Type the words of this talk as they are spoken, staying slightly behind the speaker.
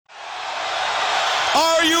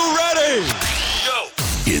Are you ready? Go!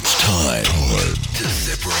 It's time to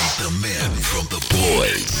separate the men from the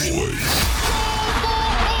boys.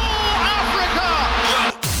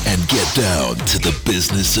 Africa! And get down to the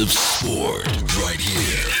business of sport right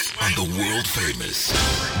here on the world famous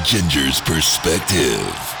Ginger's Perspective.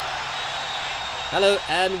 Hello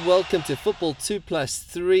and welcome to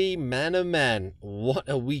Football2plus3 Man oh Man. What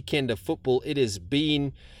a weekend of football it has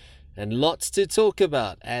been, and lots to talk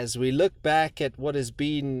about as we look back at what has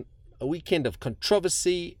been a weekend of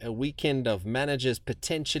controversy, a weekend of managers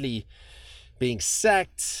potentially being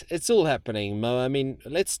sacked. It's all happening, Mo. I mean,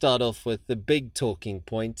 let's start off with the big talking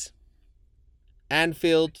point.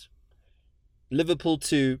 Anfield, Liverpool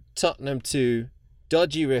 2, Tottenham 2,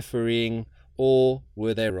 dodgy refereeing, or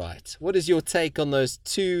were they right? What is your take on those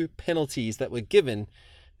two penalties that were given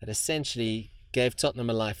that essentially gave Tottenham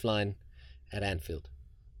a lifeline at Anfield?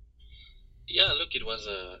 Yeah, look, it was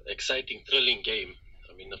an exciting, thrilling game.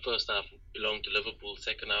 I mean, the first half belonged to Liverpool,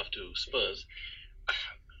 second half to Spurs.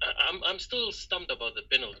 I'm still stumped about the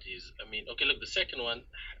penalties. I mean, okay, look, the second one,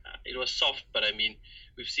 it was soft, but I mean,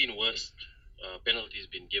 we've seen worse penalties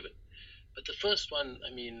being given. But the first one,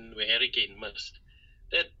 I mean, where Harry Kane missed,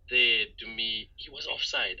 that there, to me, he was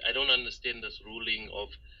offside. I don't understand this ruling of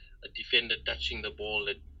a defender touching the ball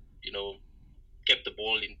that, kept the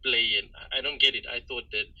ball in play, and I don't get it. I thought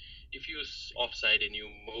that if you're offside and you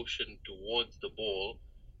motion towards the ball,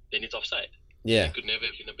 then it's offside. Yeah. It could never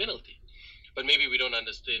have been a penalty. But maybe we don't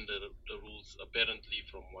understand the rules, apparently,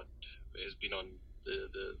 from what has been on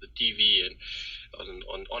the TV and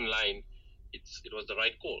on online. It was the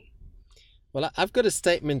right call. Well, I've got a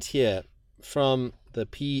statement here from the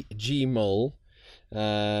PG Mole,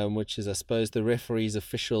 which is, I suppose, the referee's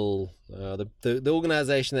official, the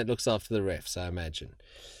organisation that looks after the refs, I imagine.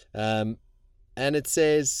 And it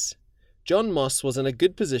says, John Moss was in a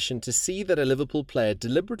good position to see that a Liverpool player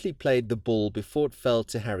deliberately played the ball before it fell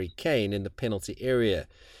to Harry Kane in the penalty area.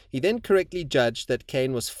 He then correctly judged that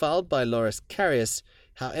Kane was fouled by Loris Karius.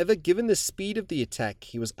 However, given the speed of the attack,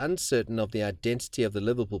 he was uncertain of the identity of the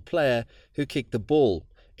Liverpool player who kicked the ball.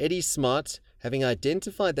 Eddie Smart, having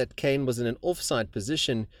identified that Kane was in an offside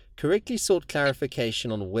position, correctly sought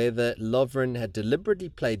clarification on whether Lovren had deliberately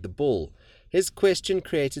played the ball. His question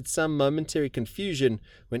created some momentary confusion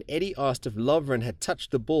when Eddie asked if Lovren had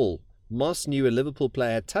touched the ball. Moss knew a Liverpool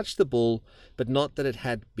player had touched the ball, but not that it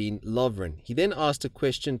had been Lovren. He then asked a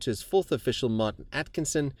question to his fourth official, Martin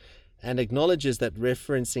Atkinson, and acknowledges that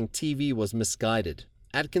referencing TV was misguided.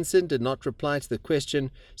 Atkinson did not reply to the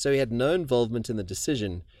question, so he had no involvement in the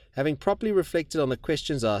decision. Having properly reflected on the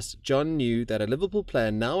questions asked, John knew that a Liverpool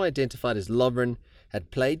player now identified as Lovren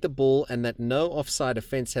had played the ball and that no offside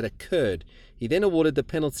offence had occurred. He then awarded the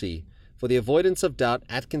penalty. For the avoidance of doubt,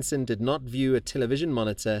 Atkinson did not view a television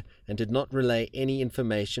monitor and did not relay any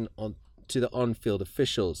information to the on-field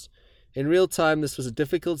officials. In real time, this was a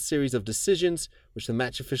difficult series of decisions, which the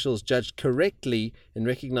match officials judged correctly in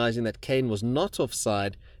recognizing that Kane was not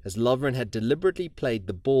offside, as Lovren had deliberately played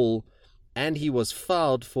the ball, and he was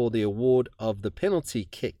fouled for the award of the penalty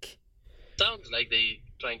kick. Sounds like they're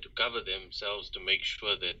trying to cover themselves to make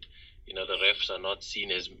sure that, the refs are not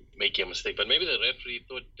seen as making a mistake. But maybe the referee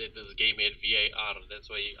thought that this game had VAR. That's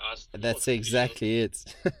why he asked. That's exactly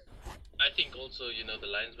it. I think also, the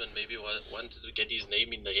linesman maybe wanted to get his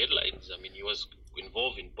name in the headlines. I mean, he was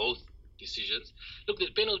involved in both decisions. Look,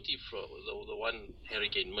 the penalty for the one Harry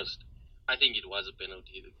Kane missed, I think it was a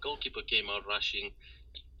penalty. The goalkeeper came out rushing.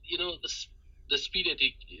 The speed at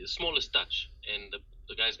the smallest touch, and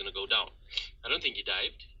the guy's going to go down. I don't think he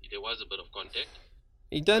dived. There was a bit of contact.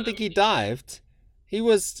 You don't think he dived? He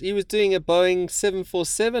was doing a Boeing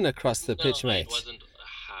 747 across the pitch, mate. It wasn't.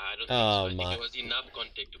 I don't think so. I think my. it was enough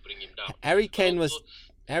contact to bring him down. Harry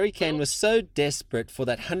Kane was so desperate for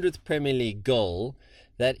that 100th Premier League goal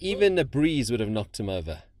that even a breeze would have knocked him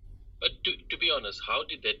over. But to be honest, how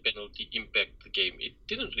did that penalty impact the game? It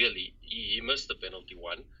didn't really. He missed the penalty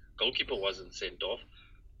one. Goalkeeper wasn't sent off.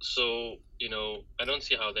 So, I don't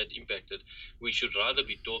see how that impacted. We should rather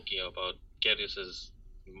be talking about Karius's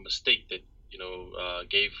mistake that,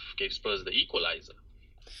 gave Spurs the equalizer.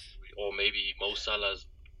 Or maybe Mo Salah's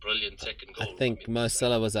brilliant second goal. I think Mo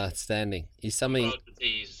Salah was outstanding. He's something. I'm proud to say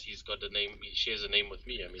he's got a name. He shares a name with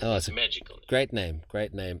me. I mean, Oh, it's magical. Great name.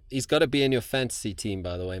 He's got to be in your fantasy team,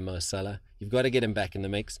 by the way, Mo Salah. You've got to get him back in the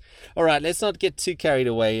mix. All right, let's not get too carried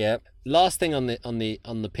away here. Last thing on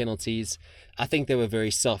the penalties, I think they were very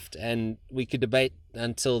soft, and we could debate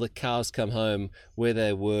until the cows come home where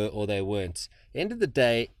they were or they weren't. End of the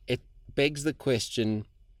day, it begs the question: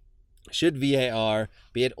 should VAR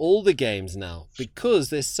be at all the games now? Because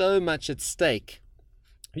there's so much at stake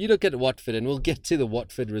You look at Watford, and we'll get to the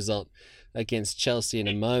Watford result against Chelsea in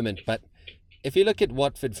a moment, but if you look at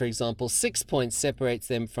Watford, for example, 6 points separates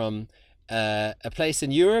them from a place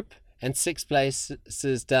in Europe, and 6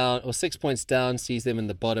 places down, or 6 points down, sees them in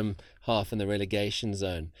the bottom half in the relegation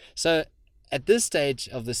zone. So at this stage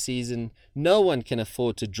of the season, no one can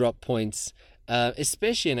afford to drop points,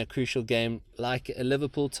 especially in a crucial game like a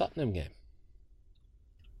Liverpool-Tottenham game.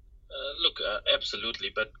 Look, absolutely.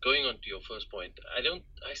 But going on to your first point,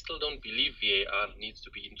 I still don't believe VAR needs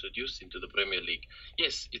to be introduced into the Premier League.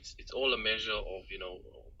 Yes, it's all a measure of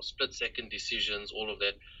split-second decisions, all of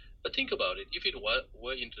that. But think about it. If it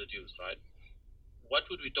were introduced, right, what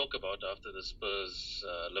would we talk about after the Spurs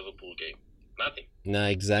Liverpool game? Nothing. No,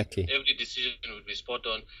 exactly. Every decision would be spot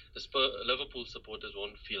on. The Liverpool supporters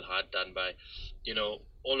won't feel hard done by.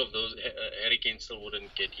 All of those. Harry Kane still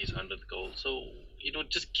wouldn't get his 100th goal. So it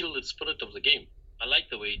would just kill the spirit of the game. I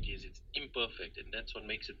like the way it is. It's imperfect, and that's what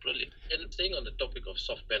makes it brilliant. And staying on the topic of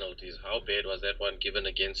soft penalties, how bad was that one given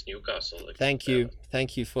against Newcastle? Thank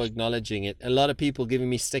you for acknowledging it. A lot of people giving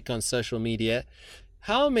me stick on social media.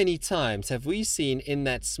 How many times have we seen in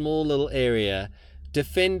that small little area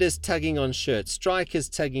defenders tugging on shirts, strikers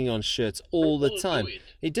tugging on shirts all the time?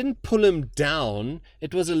 It didn't pull him down.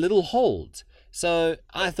 It was a little hold. So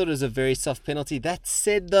I thought it was a very soft penalty. That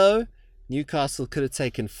said, though, Newcastle could have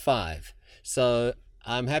taken 5. So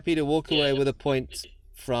I'm happy to walk away with a point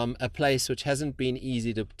from a place which hasn't been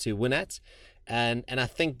easy to win at. And I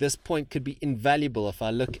think this point could be invaluable if I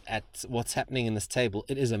look at what's happening in this table.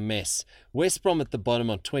 It is a mess. West Brom at the bottom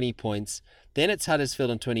on 20 points. Then it's Huddersfield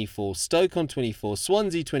on 24, Stoke on 24,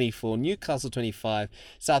 Swansea 24, Newcastle 25,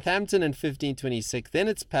 Southampton and 15, 26. Then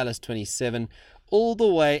it's Palace 27, all the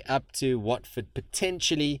way up to Watford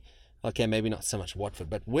potentially. Okay, maybe not so much Watford,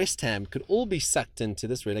 but West Ham could all be sucked into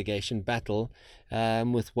this relegation battle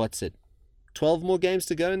with, 12 more games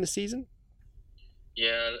to go in the season?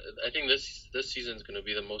 Yeah, I think this season is going to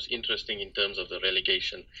be the most interesting in terms of the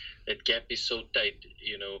relegation. That gap is so tight,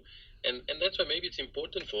 and that's why maybe it's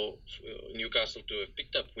important for Newcastle to have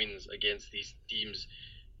picked up wins against these teams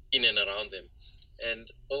in and around them. And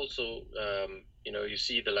also, you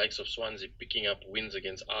see the likes of Swansea picking up wins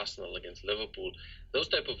against Arsenal, against Liverpool. Those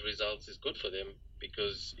type of results is good for them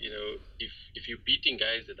because, if you're beating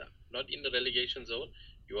guys that are not in the relegation zone,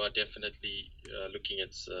 you are definitely looking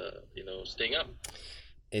at, staying up.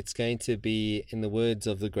 It's going to be, in the words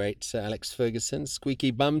of the great Sir Alex Ferguson,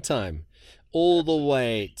 squeaky bum time all the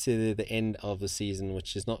way to the end of the season,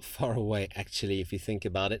 which is not far away, actually, if you think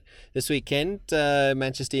about it. This weekend,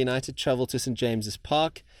 Manchester United travel to St. James's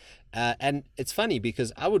Park. And it's funny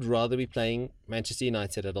because I would rather be playing Manchester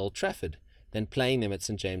United at Old Trafford than playing them at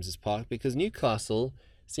St. James's Park because Newcastle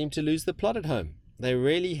seem to lose the plot at home. They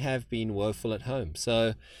really have been woeful at home.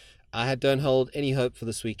 So I don't hold any hope for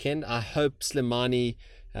this weekend. I hope Slimani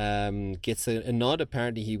gets a nod.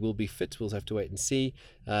 Apparently he will be fit. We'll have to wait and see.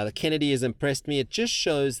 The Kennedy has impressed me. It just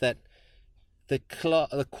shows that the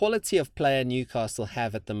quality of player Newcastle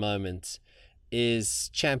have at the moment is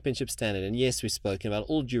championship standard. And yes, we've spoken about,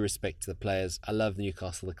 all due respect to the players, I love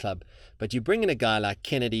Newcastle, the club. But you bring in a guy like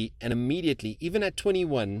Kennedy and immediately, even at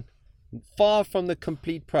 21, far from the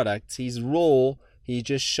complete product, he's raw. He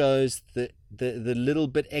just shows the little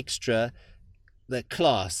bit extra, the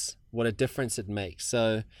class, what a difference it makes.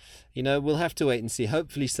 So, we'll have to wait and see.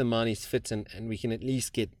 Hopefully Samani's fit and we can at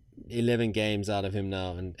least get 11 games out of him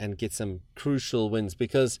now and get some crucial wins,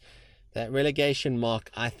 because that relegation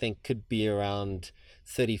mark, I think, could be around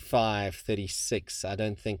 35, 36. I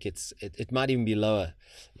don't think it might even be lower.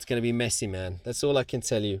 It's going to be messy, man. That's all I can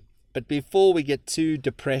tell you. But before we get too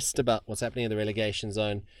depressed about what's happening in the relegation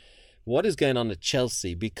zone, what is going on at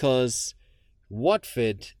Chelsea? Because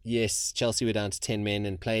Watford, yes, Chelsea were down to 10 men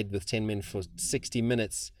and played with 10 men for 60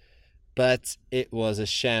 minutes, but it was a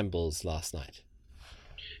shambles last night.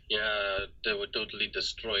 Yeah, they were totally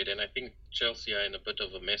destroyed, and I think Chelsea are in a bit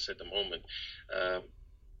of a mess at the moment.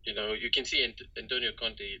 You can see Antonio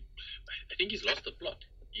Conte, I think he's lost the plot.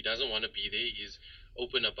 He doesn't want to be there. He's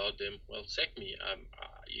open about them. Well, sack me.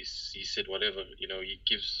 He said whatever. He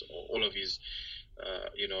gives all of his,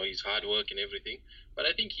 his hard work and everything. But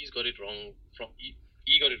I think he's got it wrong.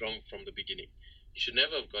 He got it wrong from the beginning. He should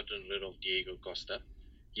never have gotten rid of Diego Costa.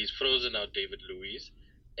 He's frozen out David Luiz.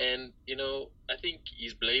 And, I think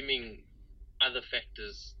he's blaming other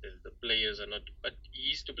factors. The players are not, but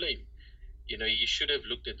he's to blame. He should have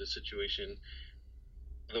looked at the situation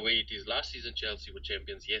the way it is. Last season, Chelsea were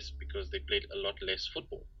champions, yes, because they played a lot less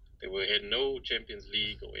football. They had no Champions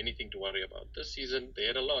League or anything to worry about. This season, they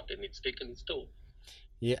had a lot, and it's taken its toll.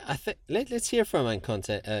 Yeah, I think let's hear from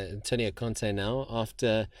Antonio Conte now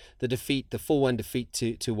after the defeat, the 4-1 defeat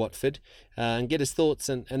to Watford, and get his thoughts.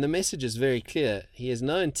 And the message is very clear. He has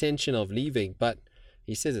no intention of leaving, but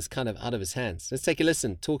he says it's kind of out of his hands. Let's take a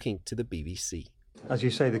listen, talking to the BBC. As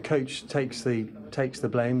you say, the coach takes the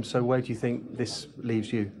blame. So where do you think this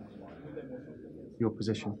leaves you? Your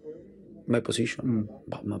position? My position?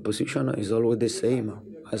 But my position is always the same.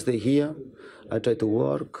 I stay here, I try to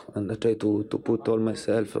work, and I try to put all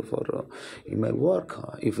myself for in my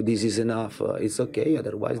work. If this is enough, it's okay.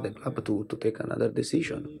 Otherwise, the club to take another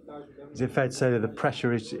decision. Is it fair to say that the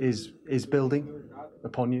pressure is building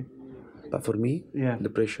upon you? But for me, yeah, the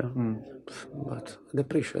pressure. But the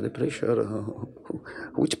pressure.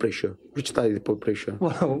 Which pressure? Which type of pressure?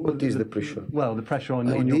 Well, what is the pressure? Well, the pressure on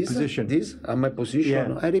your position. This, my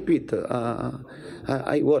position. Yeah. I repeat.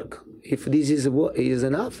 I work. If this is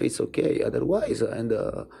enough, it's okay. Otherwise, and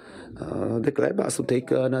the club has to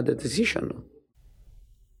take another decision.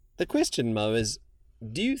 The question, Mo, is: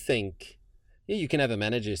 do you think you can have a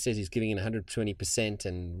manager who says he's giving in 120%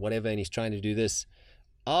 and whatever, and he's trying to do this?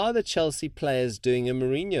 Are the Chelsea players doing a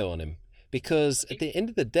Mourinho on him? Because at the end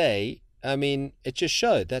of the day, I mean, it just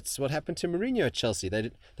showed. That's what happened to Mourinho at Chelsea.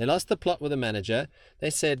 They lost the plot with the manager.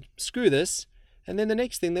 They said, screw this. And then the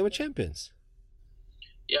next thing, they were champions.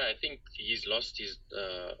 Yeah, I think he's lost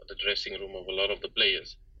the dressing room of a lot of the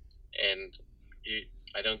players. And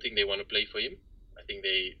I don't think they want to play for him. I think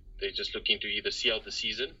they're just looking to either see out the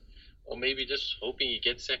season or maybe just hoping he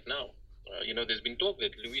gets sacked now. There's been talk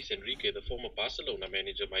that Luis Enrique, the former Barcelona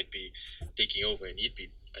manager, might be taking over, and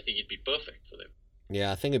I think he'd be perfect for them.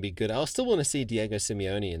 Yeah, I think it'd be good. I still want to see Diego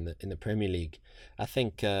Simeone in the Premier League. I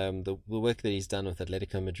think the work that he's done with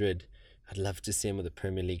Atletico Madrid, I'd love to see him with the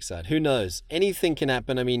Premier League side. Who knows? Anything can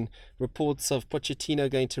happen. I mean, reports of Pochettino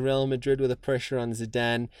going to Real Madrid with the pressure on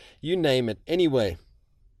Zidane. You name it. Anyway,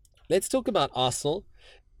 let's talk about Arsenal.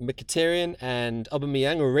 Mkhitaryan and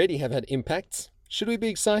Aubameyang already have had impacts. Should we be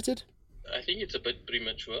excited? I think it's a bit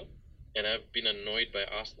premature, and I've been annoyed by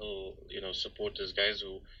Arsenal, supporters, guys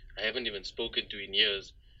who I haven't even spoken to in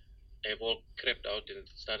years. They've all crept out and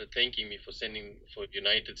started thanking me for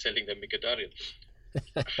United selling them Mkhitaryan.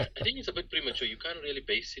 I think it's a bit premature. You can't really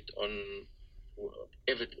base it on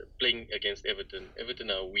Everton playing against Everton.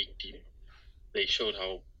 Everton are a weak team. They showed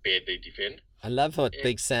how bad they defend. I love what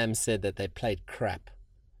Big Sam said, that they played crap.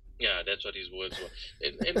 Yeah, that's what his words were.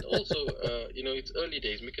 And also, it's early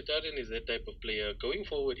days. Mkhitaryan is that type of player. Going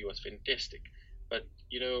forward, he was fantastic. But,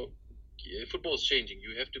 football's changing.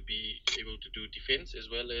 You have to be able to do defense as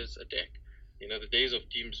well as attack. The days of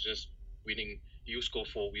teams just winning, you score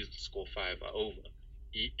 4, we score 5 are over.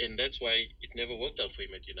 And that's why it never worked out for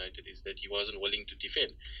him at United, is that he wasn't willing to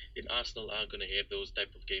defend. And Arsenal are going to have those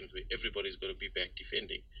type of games where everybody's going to be back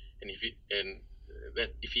defending. And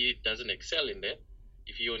if he doesn't excel in that,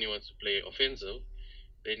 if he only wants to play offensive,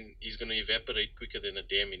 then he's going to evaporate quicker than a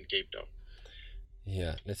dam in Cape Town.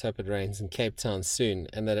 Yeah, let's hope it rains in Cape Town soon,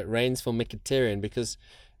 and that it rains for Mkhitaryan, because,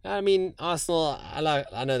 I mean, Arsenal,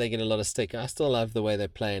 I know they get a lot of stick. I still love the way they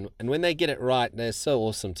play, and when they get it right, they're so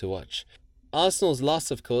awesome to watch. Arsenal's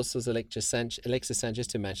loss, of course, was Alexis Sanchez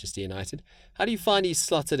to Manchester United. How do you find he's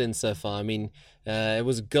slotted in so far? I mean, it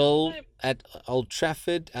was a goal at Old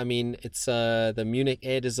Trafford. I mean, it's the Munich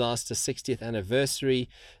air disaster 60th anniversary.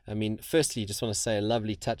 I mean, firstly, just want to say a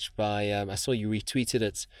lovely touch by, I saw you retweeted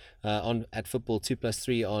it at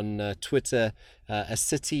Football2plus3 on Twitter, a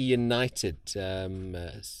City United,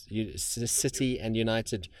 City and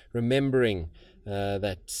United remembering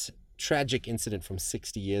that tragic incident from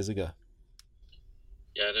 60 years ago.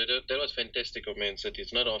 Yeah, that was fantastic of Man City.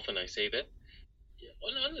 It's not often I say that.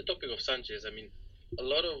 Yeah, on the topic of Sanchez, I mean,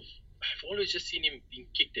 I've always just seen him being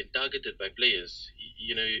kicked and targeted by players.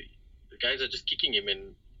 The guys are just kicking him,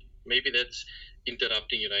 and maybe that's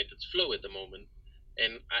interrupting United's flow at the moment.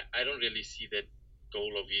 And I don't really see that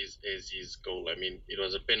goal of his as his goal. I mean, it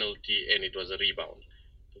was a penalty and it was a rebound.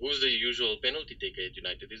 Who's the usual penalty taker at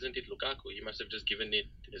United? Isn't it Lukaku? He must have just given it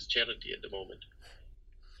as charity at the moment.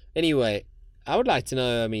 Anyway, I would like to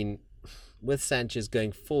know, I mean, with Sanchez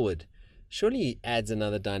going forward, surely he adds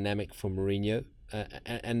another dynamic for Mourinho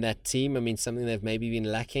and that team. I mean, something they've maybe been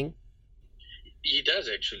lacking. He does,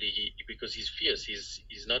 actually, because he's fierce.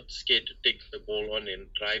 He's not scared to take the ball on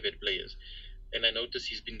and drive at players. And I noticed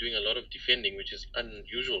he's been doing a lot of defending, which is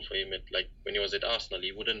unusual for him. Like when he was at Arsenal,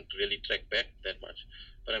 he wouldn't really track back that much.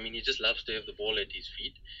 But I mean, he just loves to have the ball at his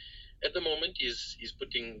feet. At the moment, he's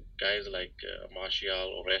putting guys like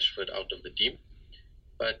Martial or Rashford out of the team.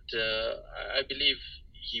 But I believe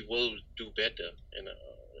he will do better. And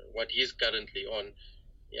what he's currently on,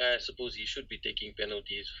 yeah, I suppose he should be taking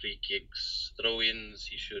penalties, free kicks, throw-ins.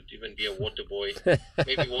 He should even be a water boy.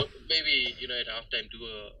 Maybe at halftime do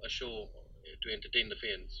a show to entertain the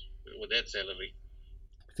fans with that salary.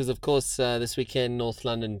 Because, of course, this weekend, North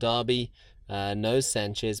London derby, no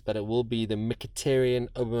Sanchez, but it will be the Mkhitaryan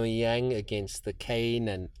Aubameyang against the Kane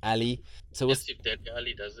and Alli. So Yes, if that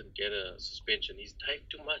Ali doesn't get a suspension, he's dived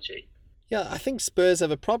too much, eh? yeah, I think Spurs have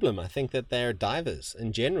a problem. I think that they're divers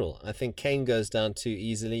in general. I think Kane goes down too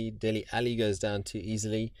easily, Dele Alli goes down too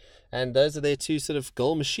easily, and those are their two sort of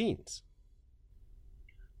goal machines.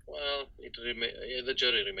 Well, the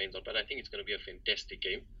jury remains on, but I think it's going to be a fantastic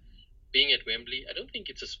game. Being at Wembley, I don't think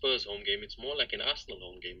it's a Spurs home game. It's more like an Arsenal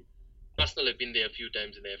home game. Arsenal have been there a few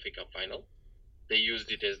times in the FA Cup final. They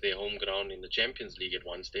used it as their home ground in the Champions League at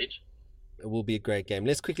one stage. It will be a great game.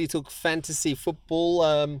 Let's quickly talk fantasy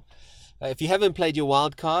football. If you haven't played your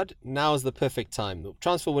wild card, now is the perfect time. The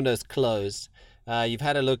transfer window is closed. You've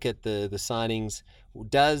had a look at the signings.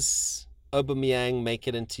 Does Aubameyang make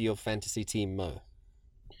it into your fantasy team, Mo?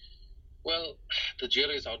 Well, the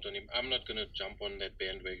jury is out on him. I'm not going to jump on that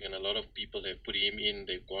bandwagon. A lot of people have put him in.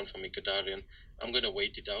 They've gone for Mkhitaryan. I'm going to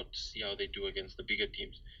wait it out, see how they do against the bigger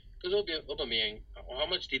teams. Because Aubameyang, how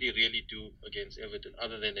much did he really do against Everton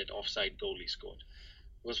other than that offside goal he scored?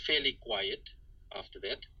 It was fairly quiet after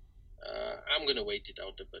that. I'm going to wait it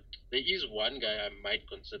out a bit. There is one guy I might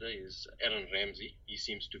consider is Aaron Ramsey. He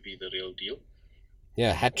seems to be the real deal.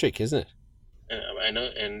 Yeah, hat trick, isn't it? I know,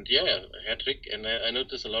 and yeah, hat-trick. And I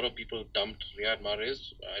noticed a lot of people dumped Riyad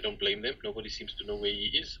Mahrez. I don't blame them. Nobody seems to know where he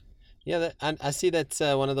is. Yeah, and I see that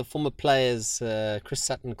one of the former players, Chris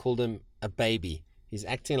Sutton, called him a baby. He's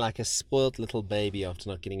acting like a spoilt little baby after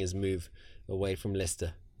not getting his move away from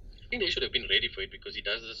Leicester. I think they should have been ready for it because he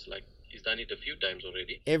does this like he's done it a few times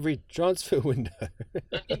already. Every transfer window.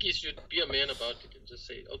 I think he should be a man about it and just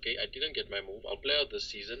say, okay, I didn't get my move. I'll play out this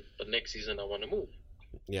season, but next season I want to move.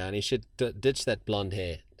 Yeah, and he should ditch that blonde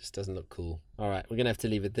hair. Just doesn't look cool. All right, we're going to have to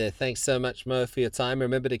leave it there. Thanks so much, Mo, for your time.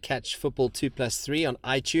 Remember to catch Football2plus3 on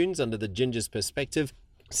iTunes under the Ginger's Perspective,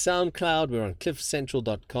 SoundCloud, we're on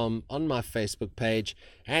cliffcentral.com, on my Facebook page,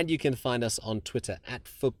 and you can find us on Twitter at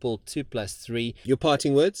Football2plus3. Your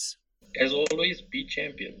parting words? As always, be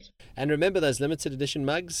champions. And remember, those limited edition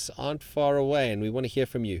mugs aren't far away, and we want to hear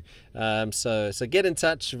from you. So get in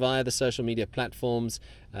touch via the social media platforms.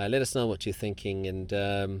 Let us know what you're thinking,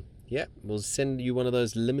 and we'll send you one of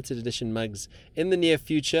those limited edition mugs in the near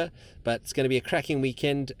future. But it's going to be a cracking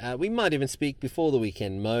weekend. We might even speak before the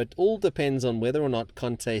weekend, Mo. It all depends on whether or not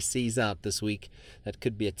Conte sees out this week. That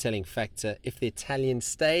could be a telling factor if the Italian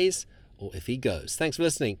stays or if he goes. Thanks for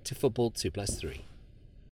listening to Football2plus3.